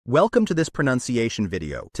Welcome to this pronunciation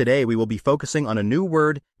video. Today we will be focusing on a new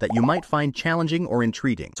word that you might find challenging or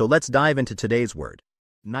intriguing. So let's dive into today's word.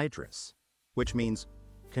 Nitrous, which means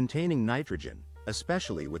containing nitrogen,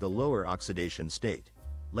 especially with a lower oxidation state.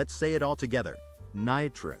 Let's say it all together.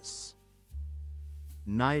 Nitrous.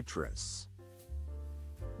 Nitrous.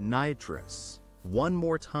 Nitrous. One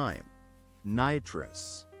more time.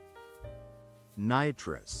 Nitrous.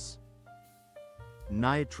 Nitrous.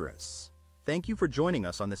 Nitrous. Thank you for joining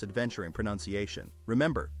us on this adventure in pronunciation.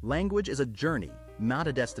 Remember, language is a journey, not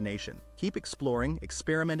a destination. Keep exploring,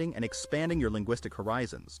 experimenting, and expanding your linguistic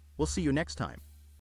horizons. We'll see you next time.